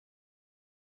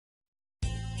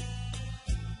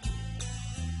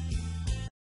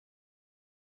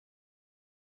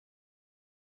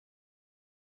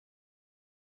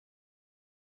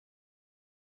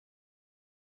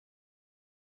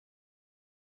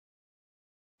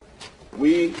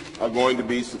we are going to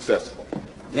be successful.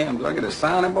 Damn, do I get a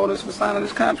signing bonus for signing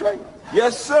this contract?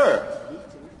 Yes, sir.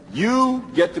 You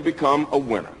get to become a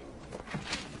winner.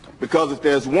 Because if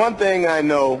there's one thing I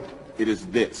know, it is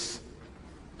this.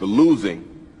 The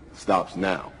losing stops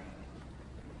now.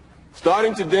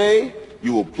 Starting today,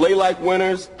 you will play like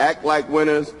winners, act like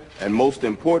winners, and most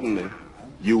importantly,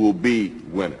 you will be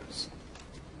winners.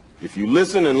 If you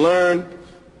listen and learn,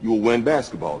 you will win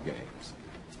basketball games.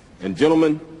 And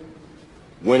gentlemen,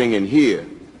 winning in here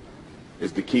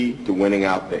is the key to winning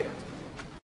out there.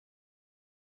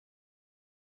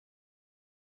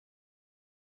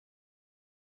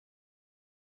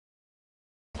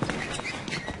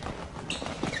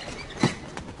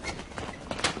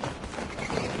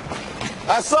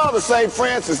 I saw the St.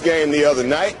 Francis game the other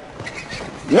night.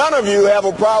 None of you have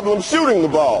a problem shooting the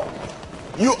ball.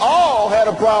 You all had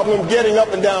a problem getting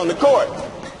up and down the court.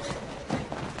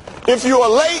 If you are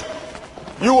late,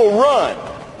 you will run.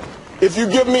 If you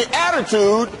give me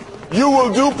attitude, you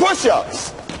will do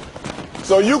push-ups.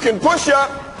 So you can push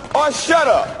up or shut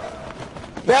up.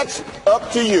 That's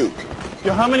up to you.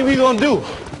 Yo, how many we gonna do?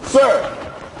 Sir.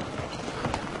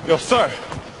 Yo, sir,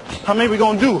 how many we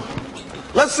gonna do?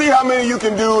 Let's see how many you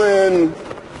can do in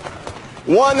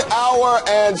 1 hour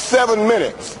and 7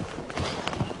 minutes.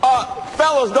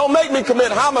 Fellas, don't make me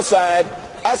commit homicide.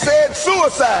 I said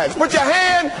suicides. Put your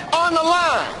hand on the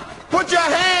line. Put your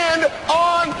hand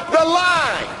on the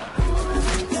line.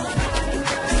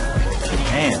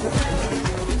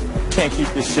 Man, can't keep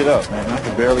this shit up, man. I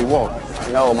can barely walk.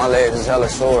 No, my legs is hella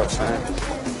sore, son.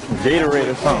 Gatorade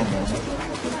or something, man.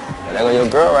 Yeah, there go your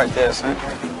girl right there, son.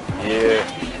 Yeah.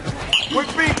 Quick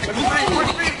feet. Let me see. Quick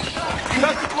feet.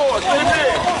 Touch the floor. Stay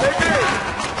big. Stay big.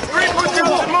 3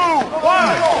 push-ups and move.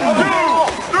 1, 2,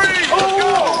 3. Let's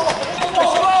go.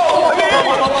 Explode. Let me hear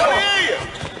you. Let me hear you.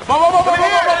 Let me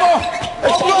hear you.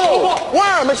 Explode.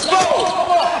 Worm. Explode.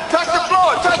 Touch the floor.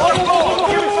 Touch the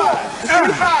floor. Give me 5. Give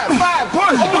me 5. 5.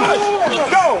 Push. Push.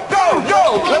 Go. Go. Go.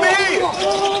 Let me hear you.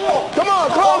 Come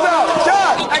on. Close out.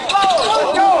 Shot. Explode.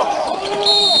 Let's go.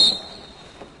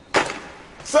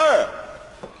 Sir,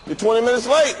 you're 20 minutes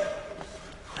late.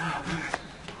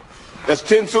 That's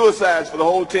 10 suicides for the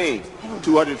whole team.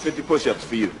 250 push-ups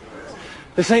for you.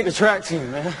 This ain't the track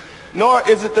team, man. Nor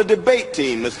is it the debate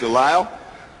team, Mr. Lyle.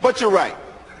 But you're right.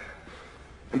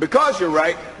 And because you're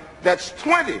right, that's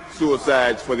 20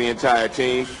 suicides for the entire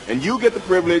team, and you get the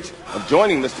privilege of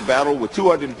joining Mr. Battle with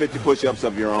 250 push-ups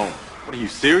of your own. What, are you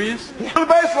serious? On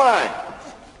the baseline.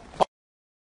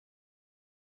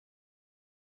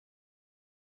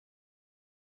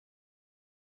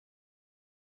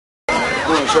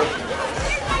 Go on, sir.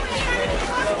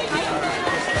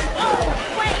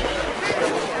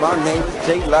 My name is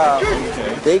Jay Loud.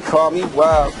 Okay. They call me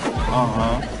Wild.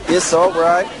 It's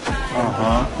alright.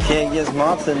 Can't get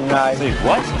mom tonight. Say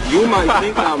what? You might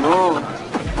think I'm wrong,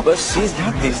 but she's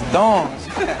got these thongs.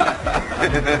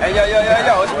 Hey,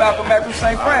 yo, it's Malcolm back from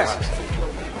St. Francis.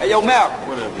 Hey, yo, Malcolm.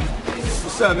 Whatever.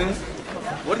 What's up, man?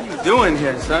 What are you doing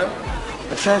here, son?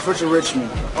 I transferred to Richmond.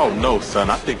 Oh, no, son.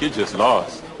 I think you're just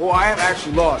lost. Well, I am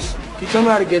actually lost. Can you tell me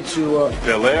how to get to,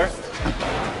 Bel Air?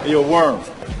 Hey, yo, Worm.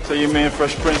 Tell your man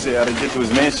Fresh Prince here how to get to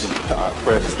his mansion.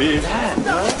 Fresh Beard.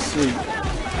 Sweet.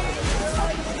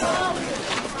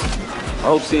 I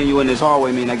hope seeing you in this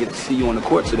hallway mean I get to see you on the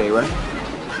court today, right?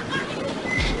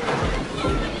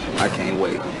 I can't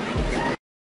wait.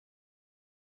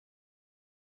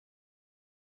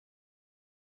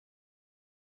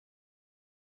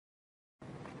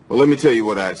 Well, let me tell you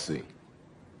what I see.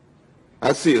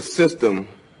 I see a system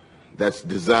that's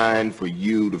designed for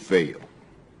you to fail.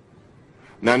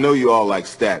 Now, I know you all like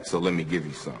stats, so let me give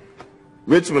you some.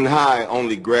 Richmond High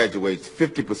only graduates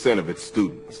 50% of its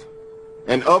students.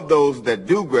 And of those that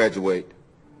do graduate,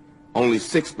 only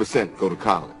 6% go to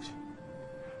college.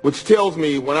 Which tells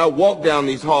me when I walk down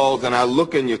these halls and I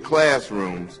look in your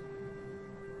classrooms,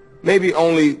 maybe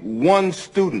only one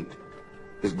student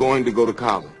is going to go to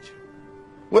college.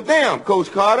 Well, damn,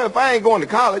 Coach Carter, if I ain't going to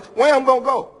college, where am I going to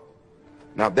go?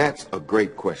 Now, that's a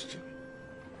great question.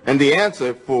 And the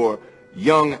answer for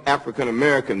young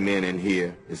African-American men in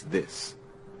here is this: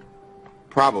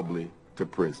 probably to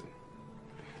prison.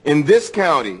 In this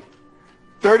county,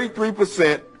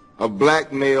 33% of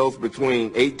black males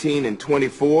between 18 and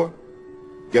 24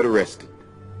 get arrested.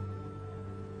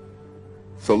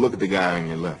 So look at the guy on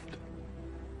your left.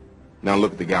 Now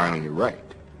look at the guy on your right.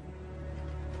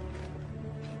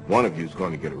 One of you is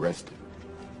going to get arrested.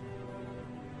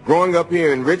 Growing up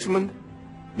here in Richmond,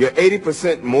 you're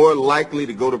 80% more likely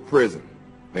to go to prison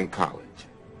than college.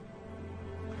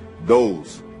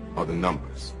 Those are the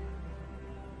numbers.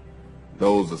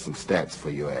 Those are some stats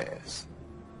for your ass.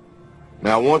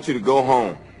 Now I want you to go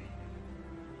home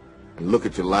and look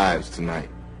at your lives tonight.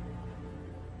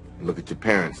 Look at your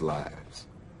parents' lives.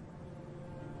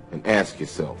 And ask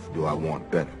yourself, do I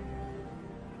want better?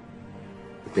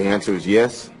 If the answer is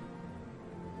yes,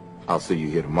 I'll see you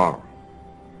here tomorrow.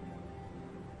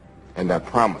 And I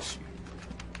promise you,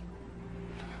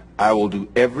 I will do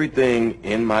everything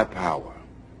in my power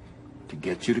to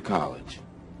get you to college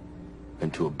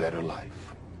and to a better life.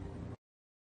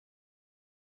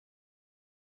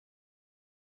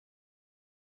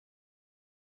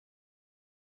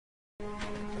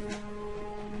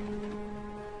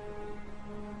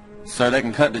 Sir, they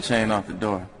can cut the chain off the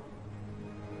door,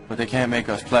 but they can't make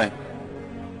us play.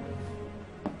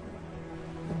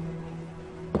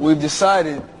 We've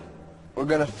decided we're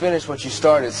gonna finish what you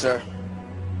started, sir.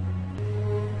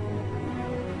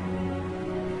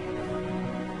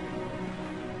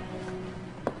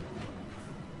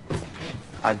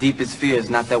 Our deepest fear is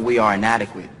not that we are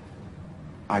inadequate.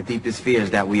 Our deepest fear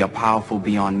is that we are powerful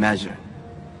beyond measure.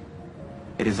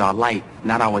 It is our light,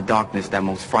 not our darkness, that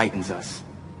most frightens us.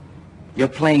 Your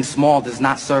playing small does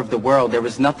not serve the world. There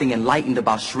is nothing enlightened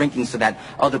about shrinking so that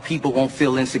other people won't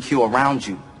feel insecure around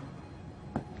you.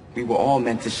 We were all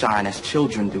meant to shine as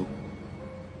children do.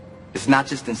 It's not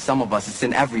just in some of us, it's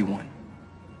in everyone.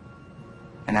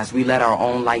 And as we let our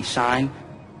own light shine,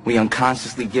 we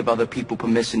unconsciously give other people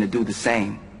permission to do the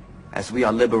same. As we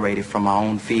are liberated from our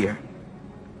own fear,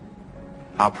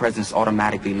 our presence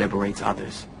automatically liberates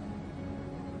others.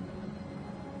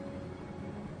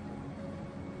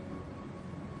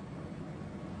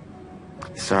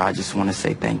 Sir, I just want to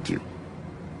say thank you.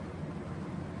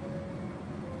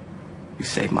 You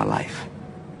saved my life.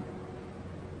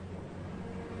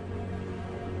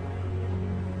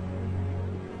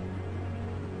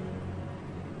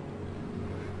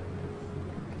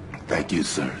 Thank you,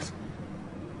 sirs.